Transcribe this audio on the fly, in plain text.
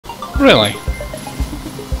Really?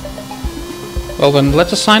 Well then,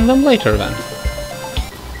 let's assign them later then.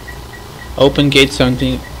 Open gate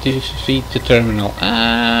 17 to defeat the terminal.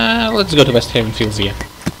 Let's go to West Haven Fields again.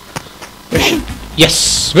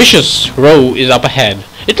 Yes! Vicious Row is up ahead.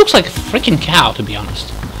 It looks like a freaking cow, to be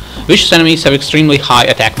honest. Vicious enemies have extremely high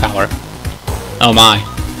attack power. Oh my.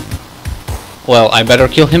 Well, I better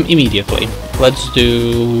kill him immediately. Let's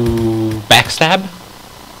do... backstab?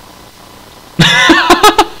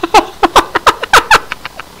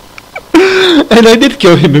 And I did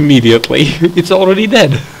kill him immediately. It's already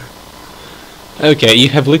dead. Okay, you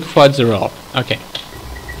have liquefied the rock. Okay.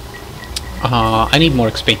 I need more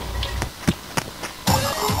XP.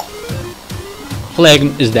 Flag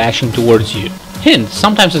is dashing towards you. Hint,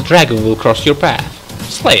 sometimes a dragon will cross your path.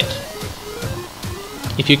 Slay it.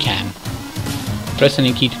 If you can. Press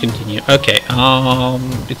any key to continue. Okay,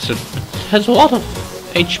 it has a lot of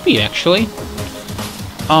HP actually.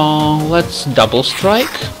 Let's double strike.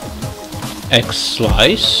 X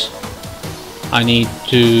slice. I need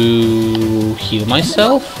to heal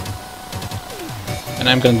myself. And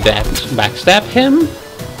I'm gonna backstab him.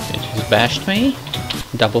 It has bashed me.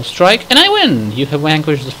 Double strike, and I win! You have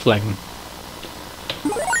vanquished the flame.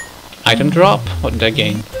 Item drop. What did I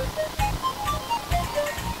gain?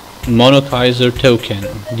 Monokaiser token.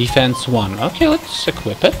 Defense 1. Okay, let's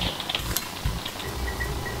equip it.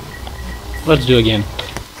 Let's do again.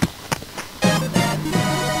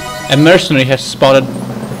 A mercenary has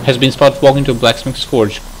been spotted walking to a blacksmith's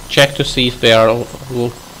forge. Check to see if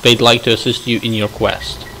they'd like to assist you in your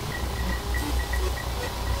quest.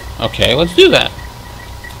 Okay, let's do that.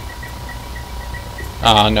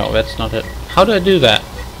 No, that's not it. How do I do that?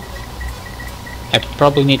 I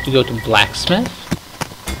probably need to go to blacksmith.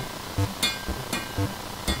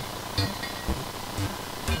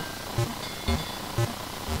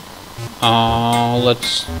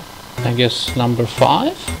 Let's... I guess number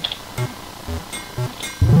 5?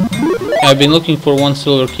 I've been looking for 1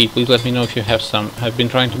 silver key. Please let me know if you have some. I've been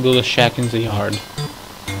trying to build a shack in the yard.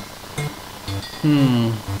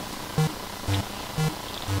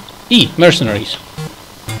 Mercenaries.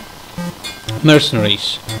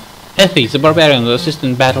 Mercenaries. Ethys, a barbarian will assist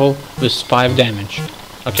in battle with 5 damage.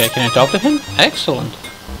 Okay, can I talk to him? Excellent.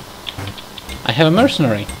 I have a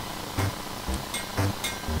mercenary.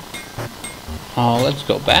 Let's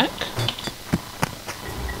go back.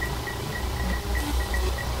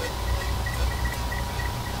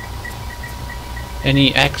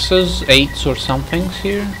 Any X's, 8s or somethings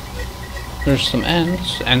here? There's some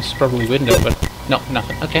ants. Ants probably window, but no,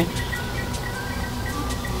 nothing. Okay.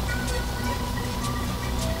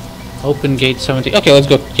 Open gate 17. Okay, let's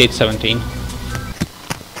go to gate 17.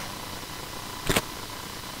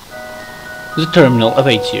 The terminal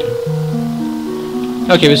awaits you.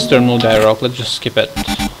 Okay, this terminal dialogue, let's just skip it.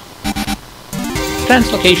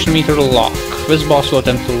 Translocation meter lock. This boss will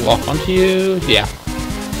attempt to lock onto you. Yeah.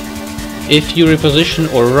 If you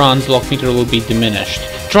reposition or run, the lock meter will be diminished.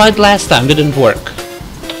 Tried last time, didn't work.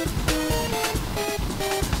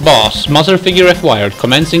 Boss, mother figure acquired,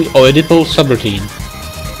 commencing Oedipal subroutine.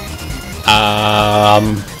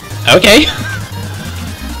 Okay.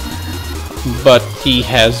 But he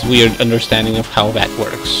has weird understanding of how that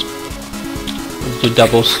works. Let's do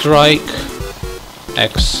double strike.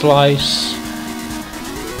 X slice.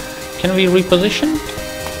 Can we reposition?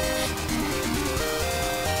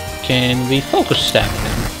 Can we focus stab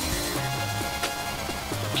him?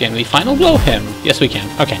 Can we final blow him? Yes, we can.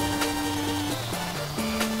 Okay.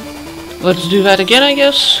 Let's do that again, I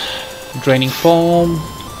guess. Draining foam.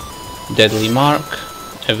 Deadly mark.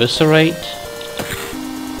 Eviscerate.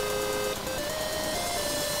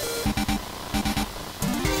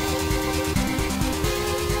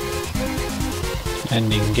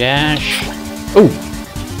 Ending gash. Ooh!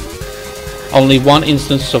 Only 1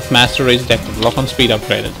 instance of master race detected. Lock on speed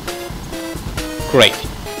upgraded. Great.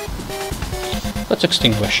 Let's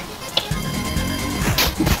extinguish.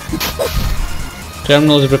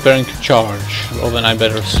 Terminal is preparing to charge. Well then I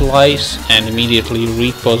better slice and immediately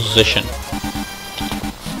reposition.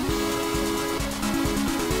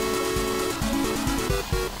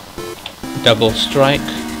 Double strike.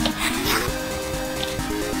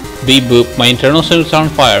 Beep boop, my internal circuits are on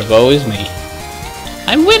fire, woe is me.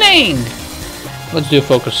 I'm winning! Let's do a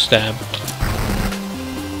focus stab.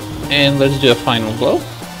 And let's do a final blow.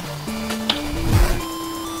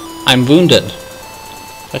 I'm wounded.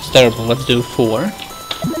 That's terrible. Let's do 4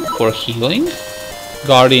 for healing.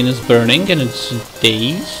 Guardian is burning and it's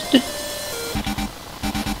dazed.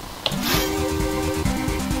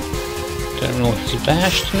 Terminal has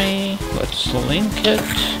bashed me. Let's link it.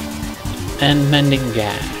 And mending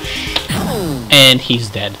gash. And he's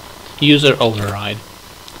dead. User override.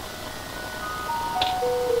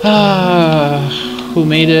 Who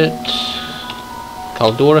made it?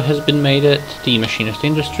 Caldora has been made it. The Machinist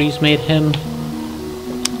Industries made him.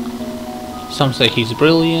 Some say he's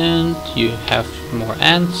brilliant. You have more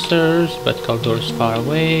answers, but Caldora's far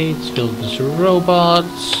away. It's filled with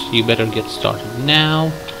robots. You better get started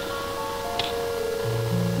now.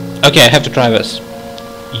 Okay, I have to try this.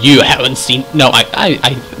 You haven't seen... No,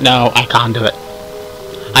 no, I can't do it.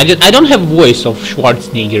 I don't have voice of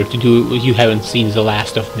Schwarzenegger to do you haven't seen the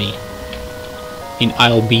last of me. In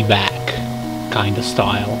I'll be back kind of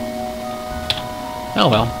style. Oh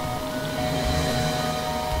well.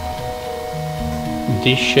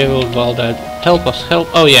 Disheveled Valdad. Help us, help.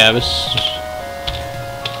 Oh yeah,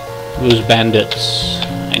 those bandits.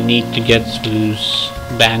 I need to get those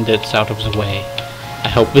bandits out of the way. I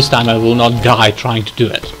hope this time I will not die trying to do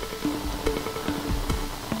it.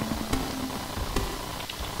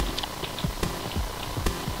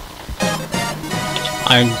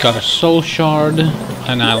 I got a soul shard,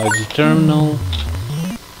 annihilate the terminal.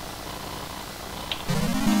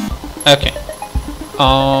 Okay.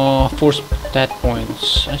 4 stat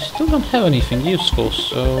points. I still don't have anything useful,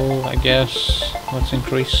 so I guess let's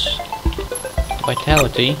increase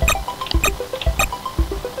vitality.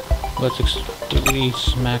 Let's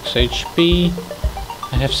increase max HP.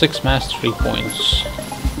 I have 6 mastery points.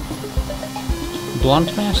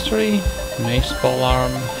 Blunt mastery, mace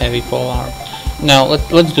polearm, heavy polearm. Now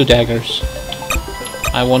let's do daggers.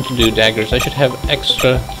 I want to do daggers. I should have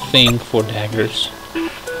extra thing for daggers.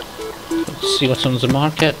 Let's see what's on the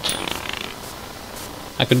market.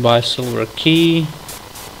 I could buy a silver key.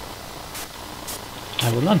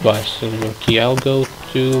 I will not buy a silver key. I'll go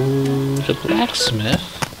to the blacksmith.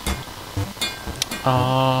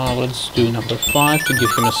 Let's do number 5 to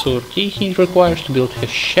give him a silver key. He requires to build his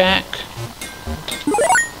shack.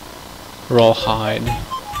 Rawhide.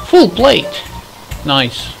 Full plate!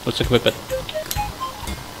 Nice. Let's equip it.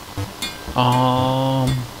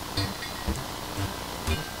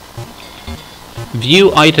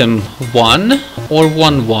 View item 1 or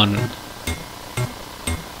 1-1?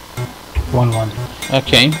 1-1.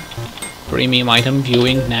 Okay. Premium item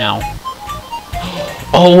viewing now.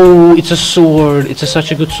 Oh, it's a sword. It's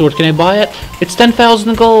such a good sword. Can I buy it? It's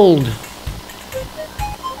 10,000 gold.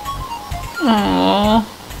 Aww.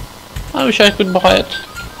 I wish I could buy it.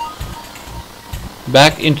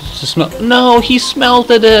 Back into the smelt. No, he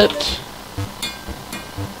smelted it.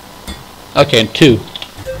 Okay, 2.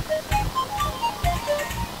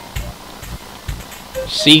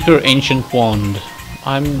 Seeker Ancient Wand.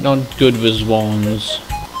 I'm not good with wands.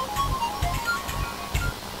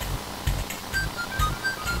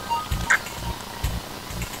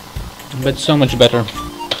 But so much better.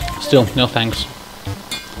 Still, no thanks.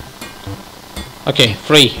 Okay,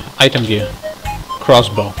 3. Item view.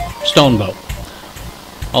 Crossbow. Stone bow.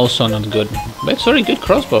 Also not good. But it's a very good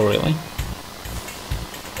crossbow, really.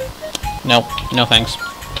 No, no thanks.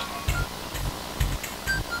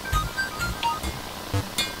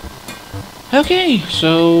 Okay,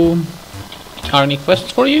 so... Are any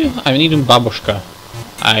quests for you? I need a babushka.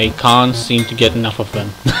 I can't seem to get enough of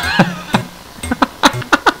them.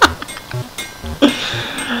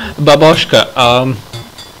 Babushka,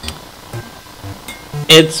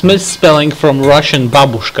 it's misspelling from Russian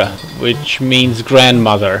babushka, which means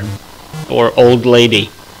grandmother or old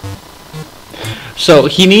lady. So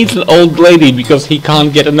he needs an old lady because he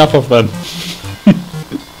can't get enough of them.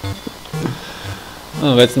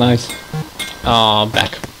 Oh, that's nice.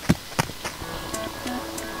 Back.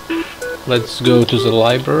 Let's go to the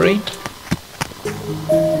library.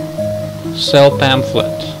 Sell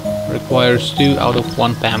pamphlet. Requires 2 out of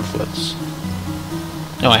 1 pamphlets.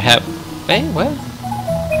 No, I have... Hey, what?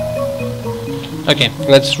 Okay,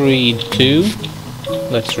 let's read 2.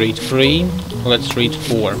 Let's read 3. Let's read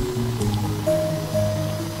 4.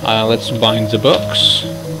 Let's bind the books.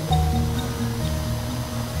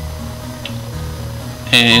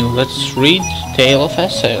 And let's read Tale of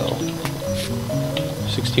Assail.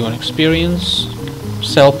 61 experience.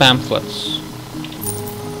 Sell pamphlets.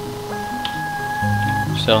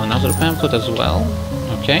 Sell another pamphlet as well.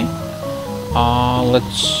 Okay.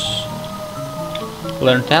 Let's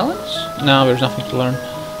learn talents? No, there's nothing to learn.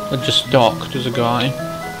 Let's just talk to the guy.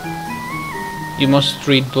 You must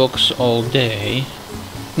read books all day.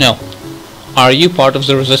 No. Are you part of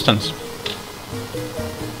the resistance?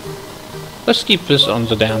 Let's keep this on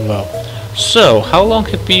the down low. So, how long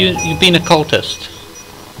have you been a cultist?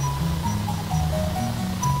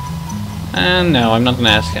 And no, I'm not gonna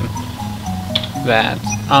ask him that.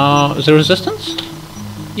 The resistance?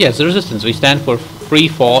 Yes, the resistance. We stand for free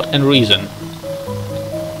thought and reason.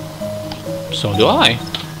 So do I.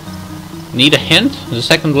 Need a hint? The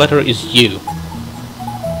second letter is U.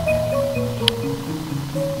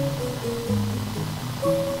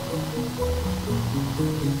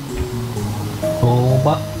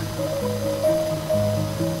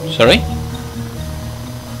 Sorry?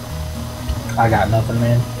 I got nothing,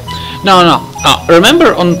 man. No.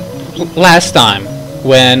 Remember on last time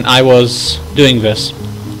when I was doing this?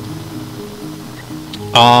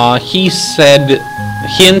 He said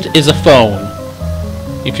hint is a phone,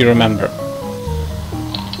 if you remember.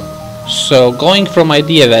 So going from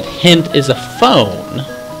idea that hint is a phone,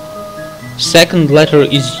 second letter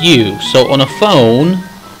is U. So on a phone,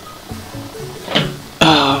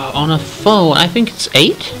 I think it's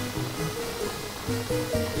 8.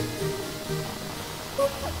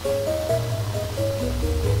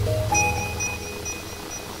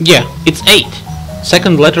 Yeah, it's 8.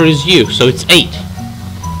 Second letter is U, so it's 8.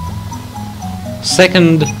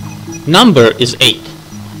 Second number is 8.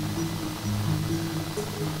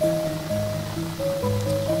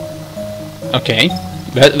 Okay,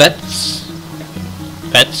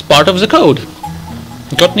 that's part of the code.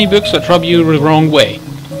 Got any books that rub you the wrong way?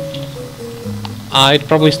 I'd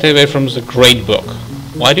probably stay away from the grade book.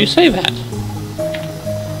 Why do you say that?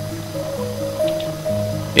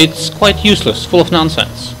 It's quite useless, full of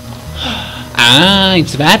nonsense. Ah,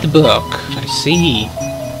 it's that book. I see.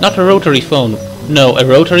 Not a rotary phone. No, a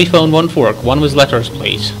rotary phone won't work. One with letters,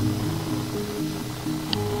 please.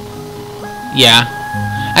 Yeah.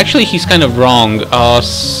 Actually, he's kind of wrong.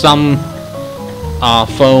 Some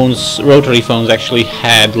phones, rotary phones, actually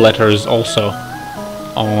had letters also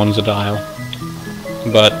on the dial.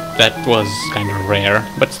 But that was kind of rare.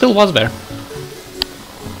 But still was there.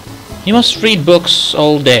 You must read books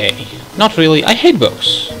all day. Not really. I hate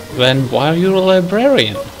books. Then why are you a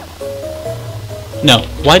librarian? No.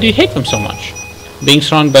 Why do you hate them so much? Being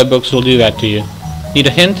surrounded by books will do that to you. Need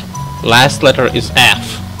a hint? Last letter is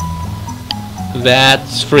F.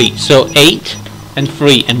 That's 3. So 8 and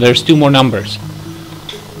 3, and there's 2 more numbers.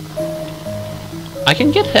 I can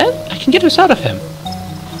get this out of him.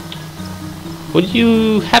 Would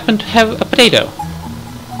you happen to have a potato?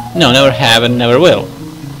 No, never have and never will.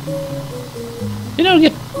 You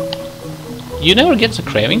never get a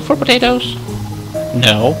craving for potatoes?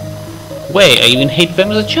 No. Way, I even hate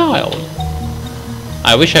them as a child.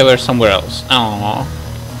 I wish I were somewhere else. Aww.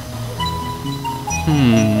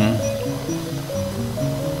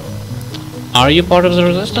 Are you part of the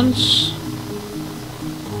resistance?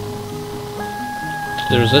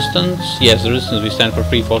 The resistance? Yes, the resistance. We stand for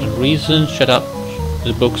free thought and reason. Shut up.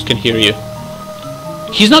 The books can hear you.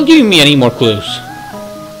 He's not giving me any more clues.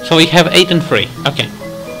 So we have 8 and 3. Okay.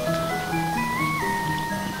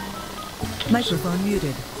 Microphone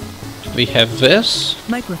muted. We have this.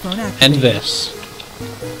 Microphone activated. And this.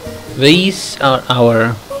 These are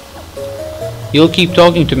our... You'll keep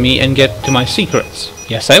talking to me and get to my secrets.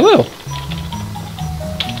 Yes, I will.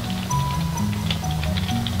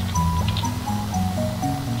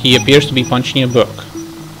 He appears to be punching a book.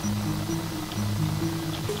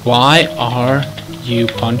 Why are you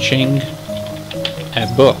punching a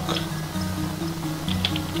book?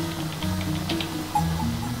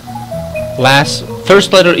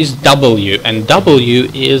 First letter is W, and W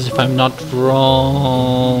is, if I'm not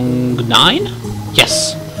wrong, 9?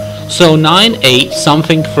 Yes. So 9, 8,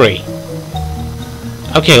 something 3.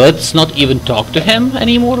 Okay, let's not even talk to him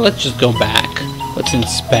anymore. Let's just go back. Let's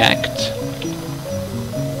inspect.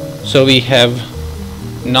 So we have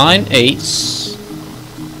 9 8s,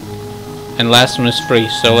 and last one is 3.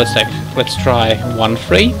 So let's try 1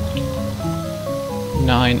 3.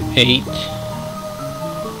 9 8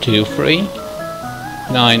 2 3.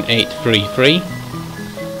 9 8 3 3. 9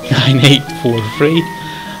 8 4 3.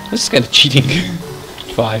 This is kind of cheating.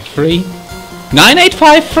 5 3. 9 8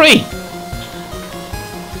 5 3.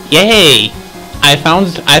 Yay! I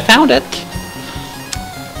found it.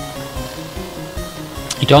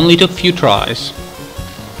 It only took a few tries.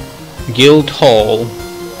 Guild Hall.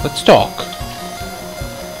 Let's talk.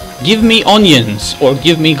 Give me onions or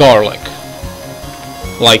give me garlic.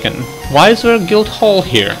 Lycan. Why is there a Guild Hall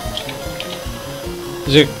here?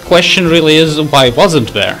 The question really is, why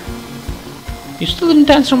wasn't there? You still didn't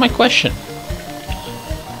answer my question.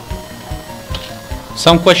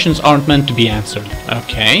 Some questions aren't meant to be answered.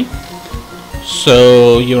 Okay.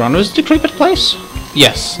 So, you're on this decrepit place?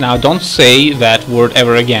 Yes. Now don't say that word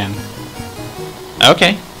ever again.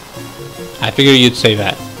 Okay. I figured you'd say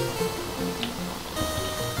that.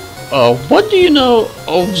 What do you know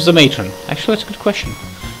of the matron? Actually, that's a good question.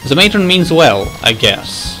 The matron means well, I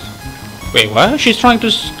guess. Wait, what? She's trying to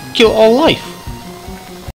kill all life.